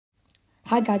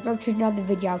Hi guys, welcome to another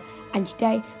video, and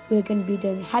today we're going to be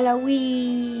doing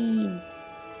Halloween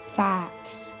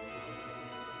facts.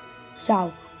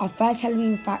 So, our first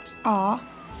Halloween facts are: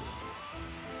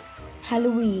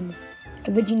 Halloween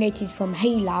originated from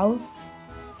Halo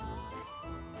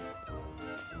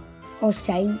or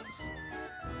Saints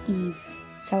Eve.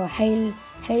 So,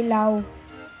 Halo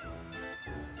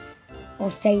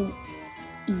or Saints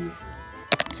Eve.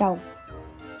 So,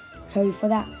 sorry for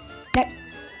that. Next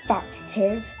fact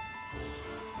is,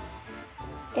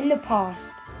 in the past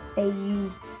they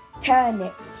used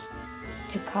turnips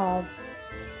to carve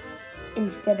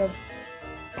instead of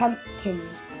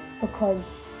pumpkins because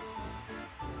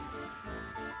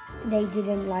they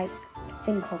didn't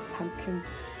think of pumpkins,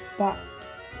 but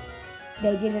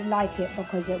they didn't like it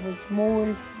because it was small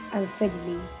and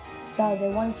fiddly. So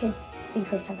they wanted to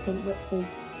think of something which was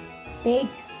big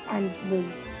and was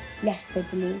less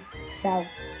fiddly. So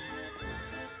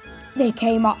they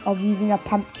came up of using a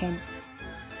pumpkin,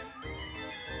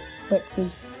 which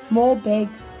was more big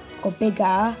or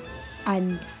bigger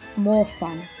and more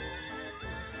funner.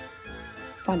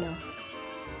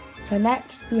 So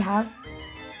next we have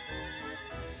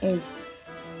is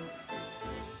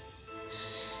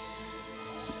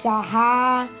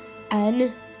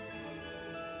Samhain,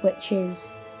 which is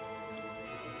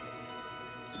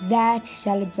there to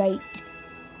celebrate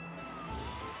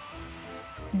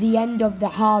the end of the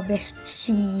harvest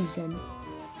season,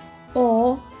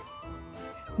 or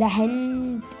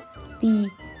the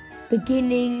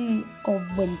beginning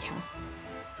of winter.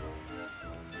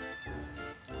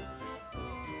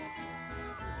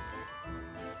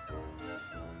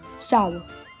 So,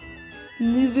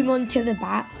 moving on to the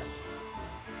back,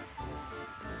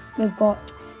 we've got: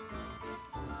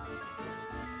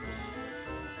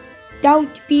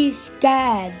 don't be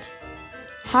scared,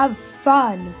 have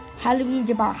fun. Halloween's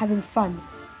about having fun,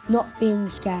 not being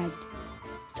scared.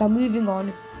 So moving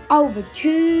on, over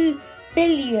 2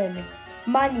 billion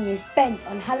money is spent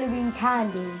on Halloween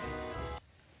candy.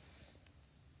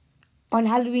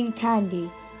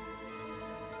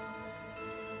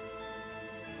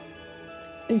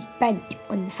 Is spent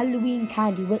on Halloween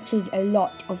candy, which is a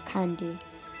lot of candy.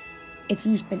 If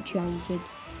you spent 2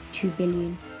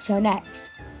 billion. So next,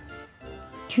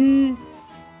 2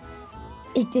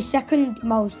 is the second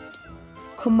most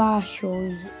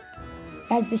commercials.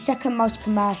 Has the second most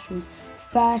commercials.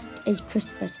 First is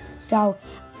Christmas. So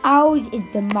ours is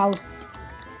the most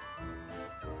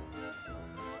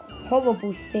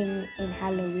horrible thing in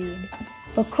Halloween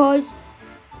because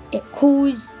it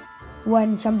calls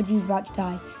when somebody's about to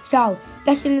die. So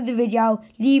that's another video.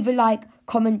 Leave a like,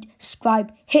 comment,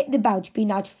 subscribe, hit the bell to be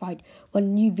notified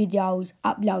when new videos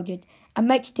uploaded, and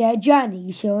make today a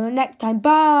journey. See you all next time.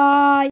 Bye.